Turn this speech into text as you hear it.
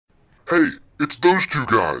Hey, it's those two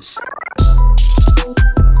guys.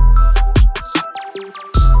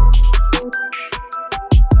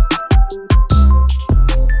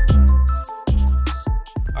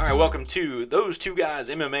 All right, welcome to Those Two Guys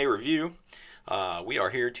MMA Review. We are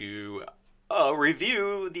here to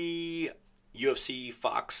review the UFC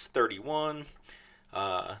Fox 31,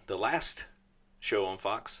 the last show on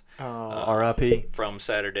Fox. R.I.P. From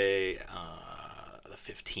Saturday the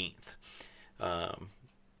 15th.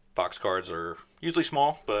 Fox cards are usually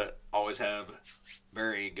small, but always have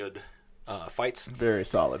very good fights. Very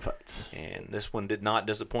solid fights. And this one did not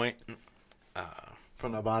disappoint.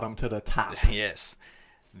 From the bottom to the top. Yes.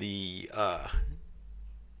 The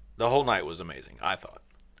whole night was amazing, I thought.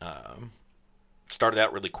 Started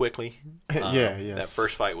out really quickly. Yes. That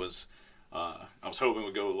first fight was, I was hoping it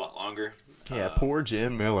would go a lot longer. Yeah, poor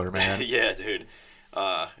Jim Miller, man. Yeah, dude.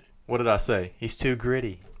 What did I say? He's too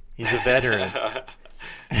gritty. He's a veteran.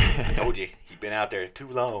 I told you, he'd been out there too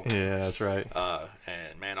long. Yeah, that's right.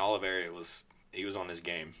 And, man, Oliveira was on his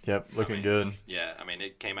game. Yep, looking good. Yeah, I mean,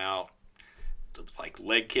 it came out, it was like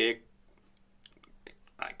leg kick.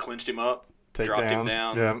 I clinched him up, dropped him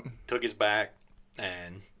down, yep. Took his back,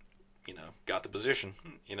 and, got the position,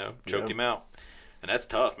 choked him out. And that's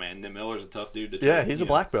tough, man. Then Miller's a tough dude to take. Yeah, he's a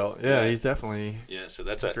black belt. Yeah, he's definitely. Yeah, so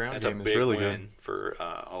that's a big really win good for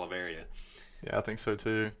Oliveira. Yeah, I think so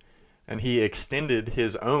too. And he extended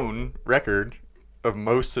his own record of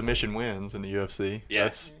most submission wins in the UFC. Yeah.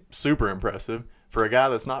 That's super impressive for a guy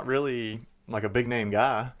that's not really like a big name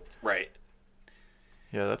guy. Right.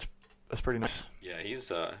 Yeah, that's pretty nice. Yeah,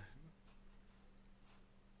 he's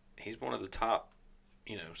one of the top,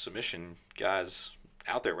 submission guys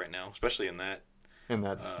out there right now, especially in that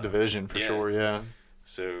division for sure. Yeah.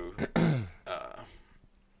 So, I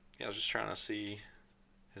was just trying to see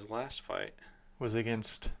his last fight. Was it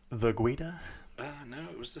against the Guida? No,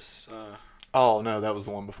 it was this. Oh no, that was the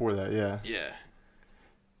one before that. Yeah. Yeah.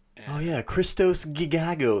 And Christos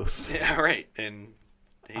Gigagos. Yeah, right. And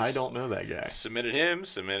I don't know that guy. Submitted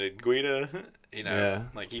Guida. Yeah.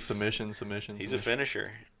 Like submission. He's a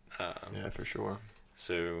finisher. Yeah, for sure.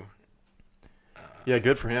 So. Yeah,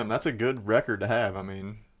 good for him. That's a good record to have. I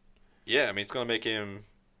mean. Yeah, I mean it's gonna make him,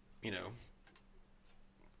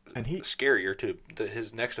 and scarier to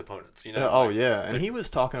his next opponents. And he was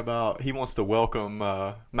talking about he wants to welcome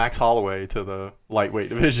Max Holloway to the lightweight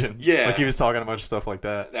division. Yeah, like he was talking a bunch of stuff like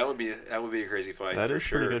that. That would be a crazy fight. That is a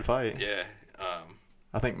pretty good fight. Yeah.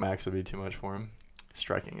 I think Max would be too much for him.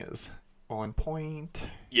 Striking is on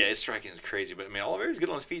point. Yeah, his striking is crazy, but I mean Oliveira's good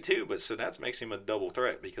on his feet too. But so that makes him a double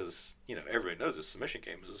threat because everybody knows his submission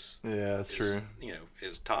game is true.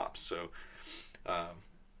 Is tops. So.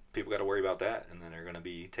 People got to worry about that, and then they're going to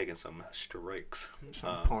be taking some strikes.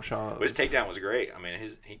 But his takedown was great. I mean,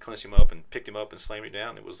 he clinched him up and picked him up and slammed him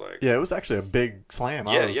down. It was like it was actually a big slam.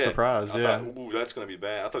 I was surprised. I thought, ooh, that's going to be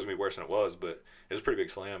bad. I thought it was going to be worse than it was, but it was a pretty big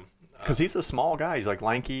slam. Because he's a small guy. He's like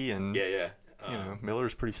lanky and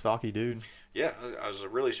Miller's a pretty stocky dude. Yeah, I was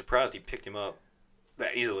really surprised he picked him up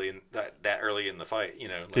that easily and that early in the fight.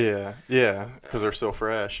 Because they're so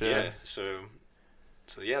fresh. Yeah.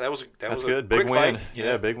 So yeah, that was good. Big win.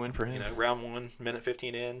 Big win for him. Round 1, minute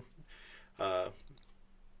 15 in.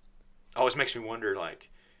 Always makes me wonder, like,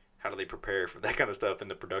 how do they prepare for that kind of stuff in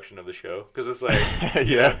the production of the show? Because it's like,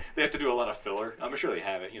 they have to do a lot of filler. I'm sure they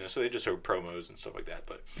have it, so they just show promos and stuff like that.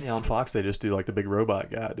 But on Fox they just do like the big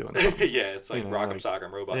robot guy doing stuff. Yeah, it's like Rock'em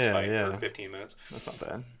Sock'em Robots fight for 15 minutes. That's not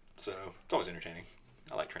bad. So it's always entertaining.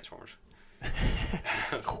 I like Transformers.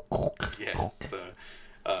 Yeah.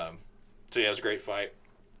 So yeah, it was a great fight.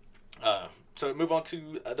 So move on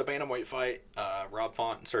to the bantamweight fight. Rob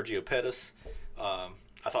Font and Sergio Pettis. I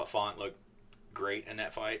thought Font looked great in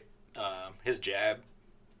that fight. His jab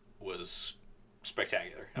was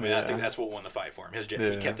spectacular. I mean, I think that's what won the fight for him. His jab,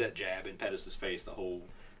 he kept that jab in Pettis' face the whole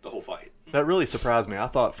fight. That really surprised me. I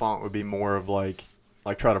thought Font would be more of like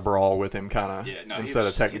try to brawl with him, kind of instead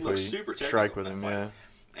of technically strike with him. Yeah,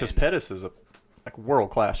 because Pettis is a world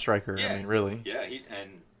class striker. Yeah, I mean, really. Yeah,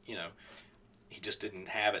 he just didn't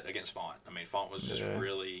have it against Font. I mean, Font was just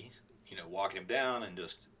really, walking him down and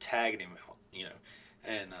just tagging him out,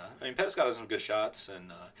 And, I mean, Pettis got some good shots,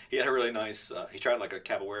 and he had a really nice, he tried like a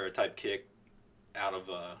capoeira-type kick out of,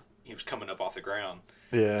 he was coming up off the ground.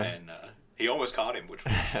 Yeah. And he almost caught him, which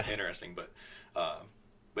was interesting. But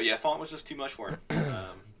yeah, Font was just too much for him.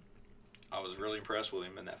 I was really impressed with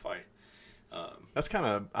him in that fight. I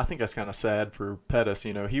think that's kind of sad for Pettis.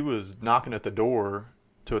 He was knocking at the door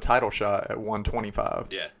to a title shot at 125.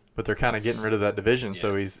 Yeah. But they're kind of getting rid of that division,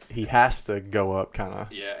 so he has to go up kind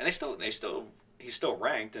of. Yeah, and he's still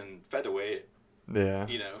ranked in featherweight. Yeah.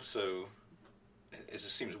 So it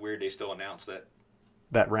just seems weird they still announce that.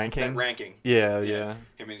 That ranking? That ranking. Yeah.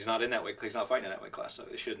 I mean, he's not in that weight. He's not fighting in that weight class, so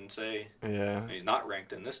they shouldn't say. Yeah. And he's not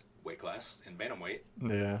ranked in this weight class in bantamweight.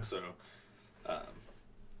 Yeah. So,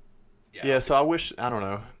 yeah. So I wish, I don't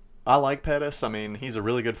know. I like Pettis. I mean, he's a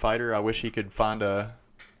really good fighter. I wish he could find a.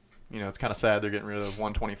 It's kind of sad they're getting rid of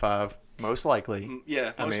 125. Most likely.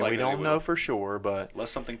 Yeah. I mean, we don't know for sure, but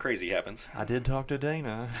unless something crazy happens. I did talk to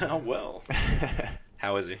Dana. Oh well.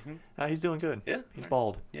 How is he? He's doing good. Yeah. He's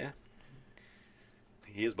bald. Yeah.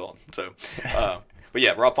 He is bald. So, but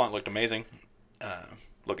yeah, Rob Font looked amazing.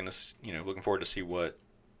 Looking forward to see what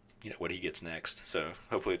he gets next. So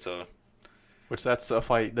hopefully it's that's a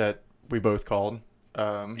fight that we both called.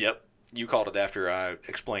 Yep. You called it after I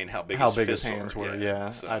explained how big his hands were. Yeah.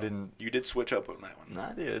 So I didn't. You did switch up on that one.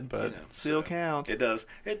 I did, but still counts. It does.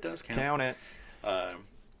 It does count. Count it.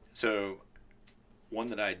 So one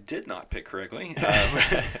that I did not pick correctly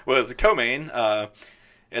was the co-main,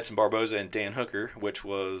 Edson Barboza and Dan Hooker, which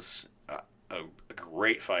was a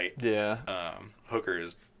great fight. Yeah. Hooker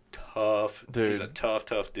is tough. Dude. He's a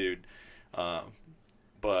tough dude.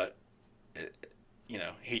 But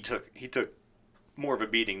he took more of a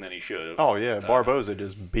beating than he should have. Oh yeah, Barboza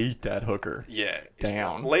just beat that Hooker. Yeah,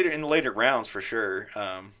 down in the later rounds for sure.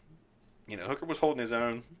 Hooker was holding his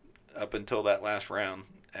own up until that last round,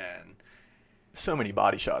 and so many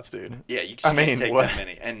body shots, dude. Yeah, you just can't take that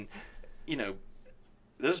many. And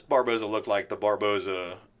this Barboza looked like the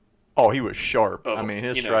Barboza. Oh, he was sharp. I mean,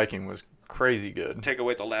 his striking was crazy good. Take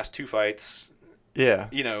away the last two fights. Yeah.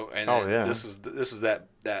 And this is that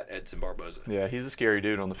Edson Barboza. Yeah, he's a scary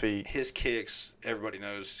dude on the feet. His kicks, everybody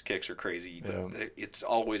knows his kicks are crazy, but it's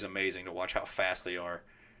always amazing to watch how fast they are.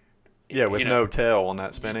 Yeah, with no tail on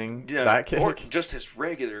that spinning back kick. Or just his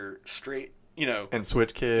regular straight, and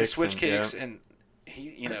switch kicks. And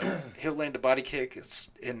he, he'll land a body kick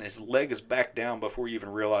and his leg is back down before you even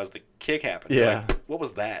realize the kick happened. Yeah. Like, what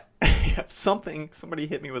was that? Somebody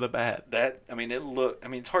hit me with a bat.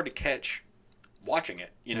 It's hard to catch watching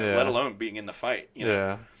it, let alone being in the fight.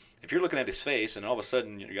 Yeah. If you're looking at his face and all of a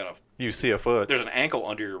sudden you see a foot. There's an ankle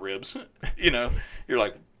under your ribs. You're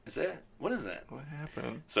like, what is that? What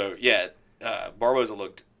happened? So yeah, Barboza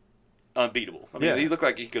looked unbeatable. I mean, he looked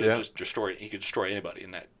like he could have just destroyed. He could destroy anybody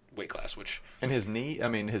in that weight class. And his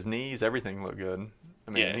knees, everything looked good.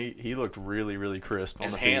 I mean, he looked really, really crisp on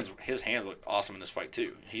the feet. His hands looked awesome in this fight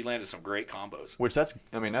too. He landed some great combos. Which that's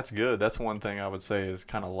good. That's one thing I would say is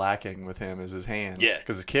kind of lacking with him is his hands. Yeah,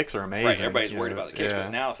 because his kicks are amazing. Right, everybody's worried about the kicks, but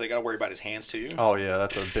now if they got to worry about his hands too. Oh yeah,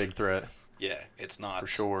 that's a big threat. Yeah, it's not for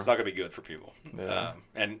sure. It's not gonna be good for people. Yeah.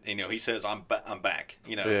 And he says I'm back.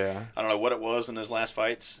 Yeah. I don't know what it was in those last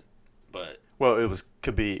fights, but it was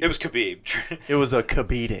Khabib. It was Khabib. It was a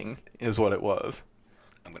Khabib is what it was.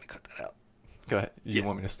 I'm gonna cut that out. Go ahead. You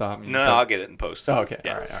want me to stop? No, I'll get it in post. Oh, okay.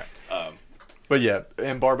 Yeah. All right. But yeah,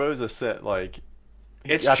 and Barboza said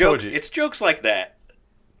it's jokes like that.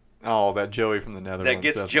 Oh, that Joey from the Netherlands. That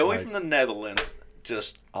gets Joey from the Netherlands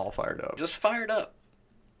just all fired up. Just fired up.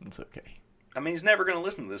 It's okay. I mean, he's never going to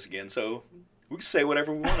listen to this again, so we can say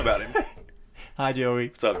whatever we want about him. Hi, Joey.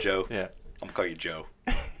 What's up, Joe? Yeah. I'm going to call you Joe.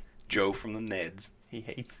 Joe from the Neds. He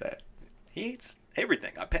hates that. He hates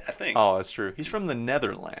everything, I think. Oh, that's true. He's from the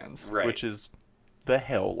Netherlands, right. Which is the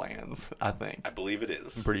Hell Lands, I think. I believe it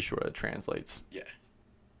is. I'm pretty sure it translates. Yeah.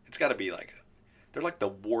 It's got to be they're like the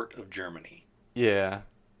wart of Germany. Yeah.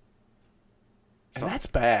 And that's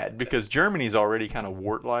bad because Germany's already kind of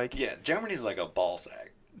wart-like. Yeah, Germany's like a ball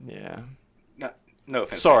sack. Yeah. No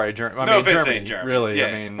offense. Sorry, Germany. No offense Germany, to Germany. Really,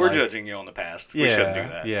 yeah, we're judging you on the past. We shouldn't do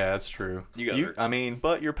that. Yeah, that's true.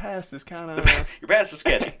 But your past is kind of your past is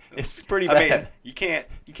sketchy. It's pretty bad. I mean, you can't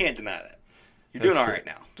deny that. You're doing all right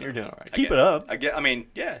now. So you're doing all right. Keep it up.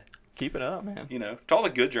 Yeah. Keep it up, man. To all the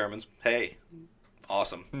good Germans, hey,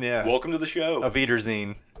 awesome. Yeah. Welcome to the show. A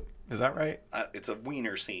Wiedersehen. Is that right? It's a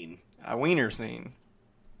wiener scene. A wiener scene.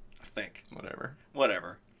 I think.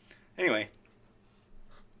 Whatever. Anyway.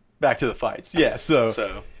 Back to the fights. Yeah,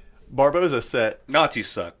 so Barboza set. Nazis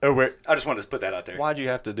suck. Oh, wait. I just wanted to put that out there. Why'd you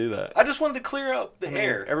have to do that? I just wanted to clear up the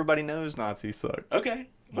air. Everybody knows Nazis suck. Okay.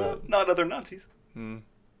 Well, not other Nazis.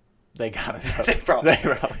 They gotta know.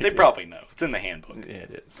 They probably know. It's in the handbook. Yeah,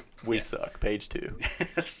 it is. We suck. Page 2.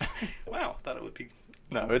 Wow. I thought it would be.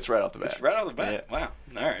 No, it's right off the bat. It's right off the bat. Yeah. Wow.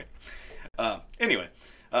 All right. Anyway,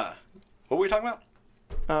 what were we talking about?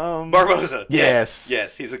 Barboza. Yes. Yeah.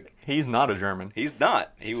 Yes. He's not a German. He's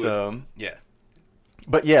not. He would. Yeah.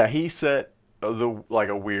 But yeah, he set a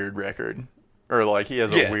weird record, or he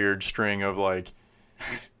has a weird string of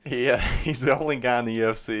he's the only guy in the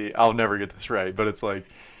UFC. I'll never get this right, but it's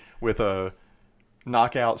with a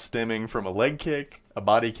knockout stemming from a leg kick, a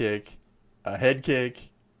body kick, a head kick,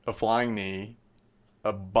 a flying knee,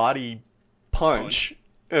 a body punch.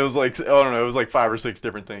 It was like, I don't know, it was like 5 or 6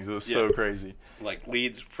 different things. It was so crazy. Like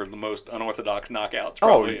leads for the most unorthodox knockouts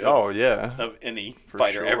probably of any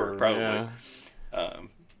fighter ever, probably.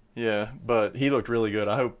 Yeah. But he looked really good.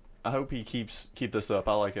 I hope he keep this up.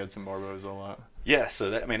 I like Edson Barboza a lot. Yeah, so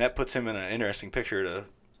that puts him in an interesting picture to,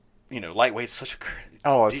 lightweight's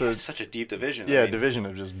such a deep division. Yeah, division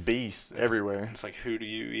of just beasts everywhere. It's like, who do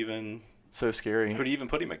you even... So scary. Who do you even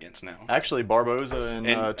put him against now? Actually, Barboza and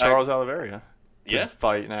Charles Oliveira. Yeah.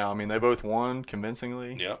 Fight now. I mean, they both won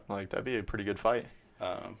convincingly. Yeah. Like, that'd be a pretty good fight.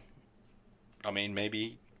 I mean,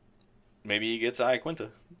 maybe he gets Iaquinta.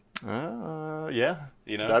 Yeah.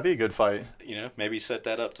 That'd be a good fight. Maybe set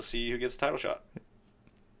that up to see who gets the title shot.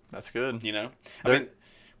 That's good. I mean, of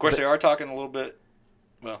course, they are talking a little bit.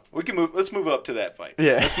 Well, let's move up to that fight.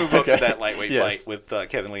 Yeah. Let's move up to that lightweight fight with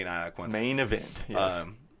Kevin Lee and Iaquinta. Main event. Yes.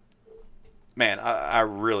 Man, I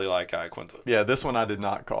really like Iaquinta. Yeah, this one I did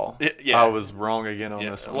not call. Yeah. I was wrong again on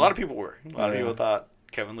this one. A lot of people were. A lot of people thought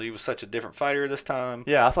Kevin Lee was such a different fighter this time.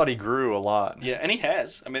 Yeah, I thought he grew a lot. Yeah, and he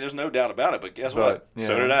has. I mean, there's no doubt about it, but guess what? Yeah.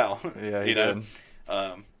 So did Al. Yeah, he did.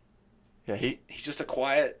 Yeah, he's just a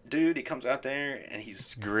quiet dude. He comes out there, and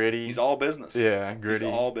he's gritty. He's all business. Yeah, gritty.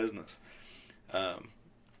 He's all business.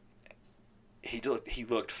 He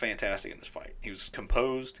looked fantastic in this fight. He was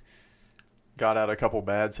composed. Got out a couple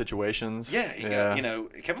bad situations. Yeah,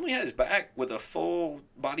 Kevin Lee had his back with a full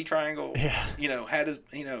body triangle. Yeah. Had his,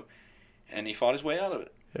 and he fought his way out of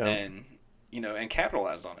it. Yeah. And, and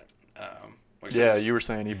capitalized on it. You were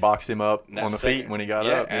saying he boxed him up on the feet when he got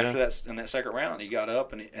up. After that, in that second round, he got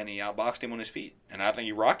up and he outboxed him on his feet. And I think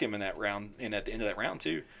he rocked him in that round, and at the end of that round,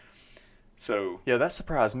 too. So. Yeah, that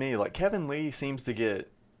surprised me. Like, Kevin Lee seems to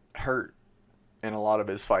get hurt in a lot of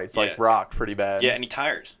his fights, like rocked pretty bad. Yeah, and he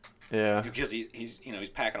tires. Yeah, because he's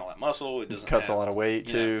packing all that muscle. It doesn't cuts a lot of weight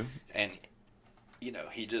too, and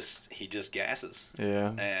he just gasses.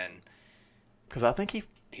 Yeah, and because I think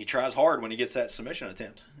he tries hard when he gets that submission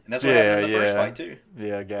attempt, and that's what happened in the first fight too.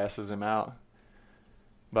 Yeah, gasses him out.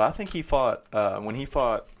 But I think he fought when he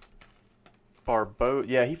fought Barboza.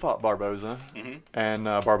 Yeah, he fought Barboza, and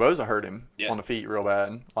Barboza hurt him on the feet real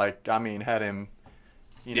bad. Like, I mean, had him,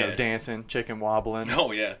 dancing, chicken wobbling.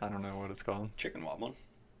 Oh yeah, I don't know what it's called. Chicken wobbling.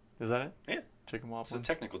 Is that it? Yeah. Chicken wobbling? It's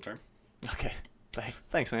a technical term. Okay.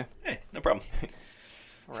 Thanks, man. Hey, no problem.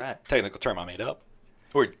 All right. Technical term I made up.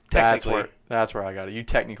 Or technically. That's where I got it. You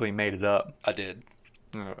technically made it up. I did.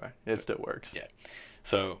 Okay. It still works. Yeah.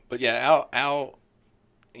 So, but yeah, Al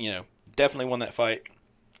definitely won that fight.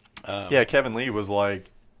 Kevin Lee was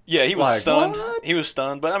like... Yeah, he was stunned. What? He was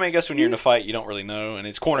stunned. But, I mean, I guess when you're in a fight, you don't really know. And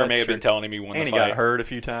his corner may have been telling him he won the fight. And he got hurt a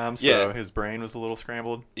few times, so his brain was a little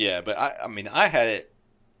scrambled. Yeah, but I had it...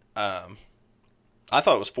 I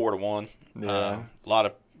thought it was 4-1. Yeah. A lot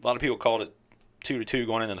of people called it 2-2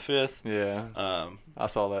 going into the fifth. Yeah. I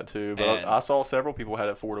saw that too, but I saw several people had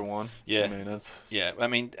it 4-1. Yeah. I mean, that's. Yeah. I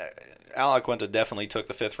mean, Al Iaquinta definitely took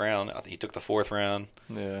the fifth round. I think he took the fourth round.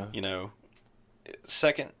 Yeah.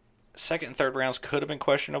 Second and third rounds could have been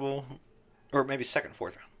questionable, or maybe second and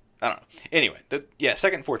fourth round. I don't know. Anyway,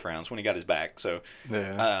 second and fourth rounds when he got his back. So.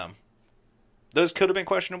 Yeah. Those could have been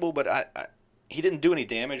questionable, but he didn't do any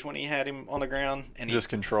damage when he had him on the ground, and just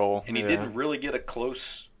control. And he didn't really get a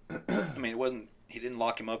close. I mean, he didn't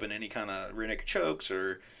lock him up in any kind of rear naked chokes,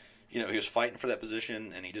 or he was fighting for that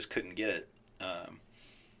position and he just couldn't get it.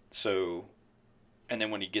 So, and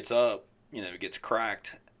then when he gets up, he gets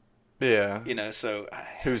cracked. Yeah. So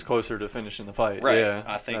who's closer to finishing the fight? Right. Yeah.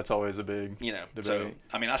 I think that's always a big debate. So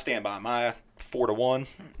I mean, I stand by my 4-1.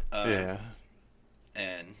 Yeah.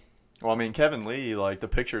 And. Well, I mean, Kevin Lee, like, the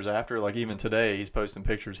pictures after, like, even today, he's posting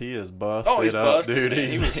pictures. He is busted he's up, busted, dude.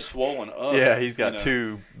 He was swollen up. Yeah, he's got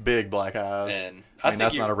two big black eyes. And I mean,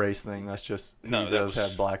 that's not a race thing. That's just he does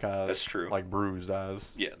have black eyes. That's true. Like bruised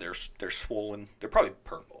eyes. Yeah, they're swollen. They're probably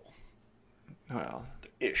purple. Well,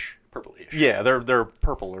 purple-ish. Yeah, they're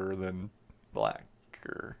purpler than black.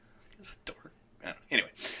 It's dark. Anyway,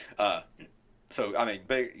 so I mean,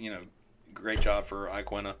 big, great job for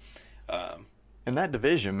Iaquinta. In that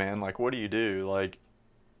division, man, like, what do you do? Like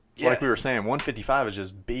we were saying, 155 is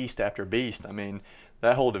just beast after beast. I mean,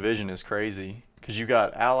 that whole division is crazy because you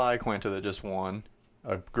got Al Iaquinta that just won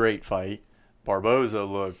a great fight. Barboza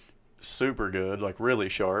looked super good, like really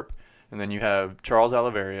sharp. And then you have Charles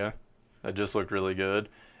Oliveira that just looked really good.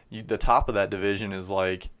 The top of that division is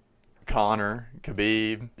like Conor,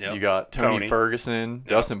 Khabib. Yep. You got Tony Ferguson,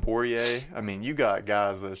 Dustin Poirier. I mean, you got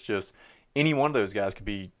guys that's just – any one of those guys could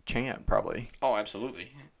be champ, probably. Oh,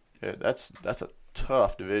 absolutely. Yeah, that's a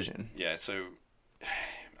tough division. Yeah, so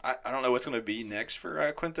I don't know what's going to be next for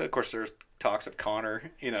Iaquinta. Of course, there's talks of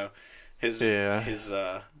Conor. You know, his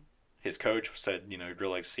coach said, you know, he'd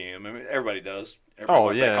really like to see him. I mean, everybody does. Everybody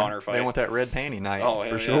wants that Conor fight. They want that red panty night for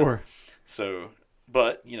yeah. sure. So,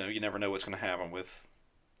 but you know, you never know what's going to happen with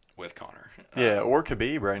Conor. Yeah, or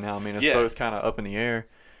Khabib right now. I mean, it's both kind of up in the air,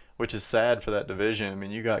 which is sad for that division. I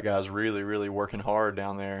mean, you got guys really, really working hard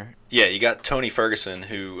down there. Yeah, you got Tony Ferguson,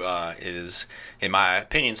 who is, in my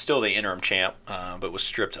opinion, still the interim champ, but was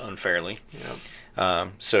stripped unfairly.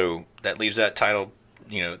 Yep. So that leaves that title,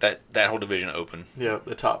 you know, that whole division open. Yep,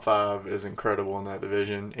 the top 5 is incredible in that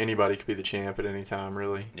division. Anybody could be the champ at any time,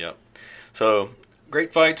 really. Yep. So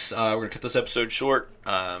great fights. We're gonna cut this episode short,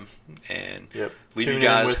 and leave Tune you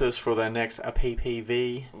guys in with us for the next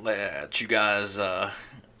PPV. Let you guys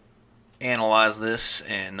analyze this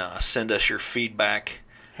and send us your feedback.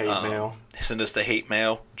 Hate mail. Send us the hate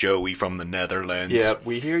mail. Joey from the Netherlands. Yep,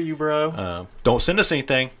 we hear you, bro. Don't send us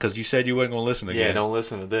anything because you said you weren't going to listen again. Yeah, don't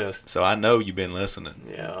listen to this. So I know you've been listening.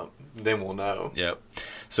 Yeah, then we'll know. Yep.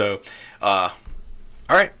 So, all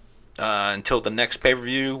right. Until the next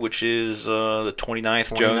pay-per-view, which is the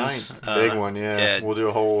 29th, Jones. Big one, yeah. We'll do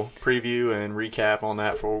a whole preview and recap on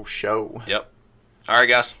that full show. Yep. All right,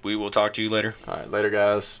 guys. We will talk to you later. All right, later,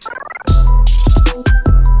 guys.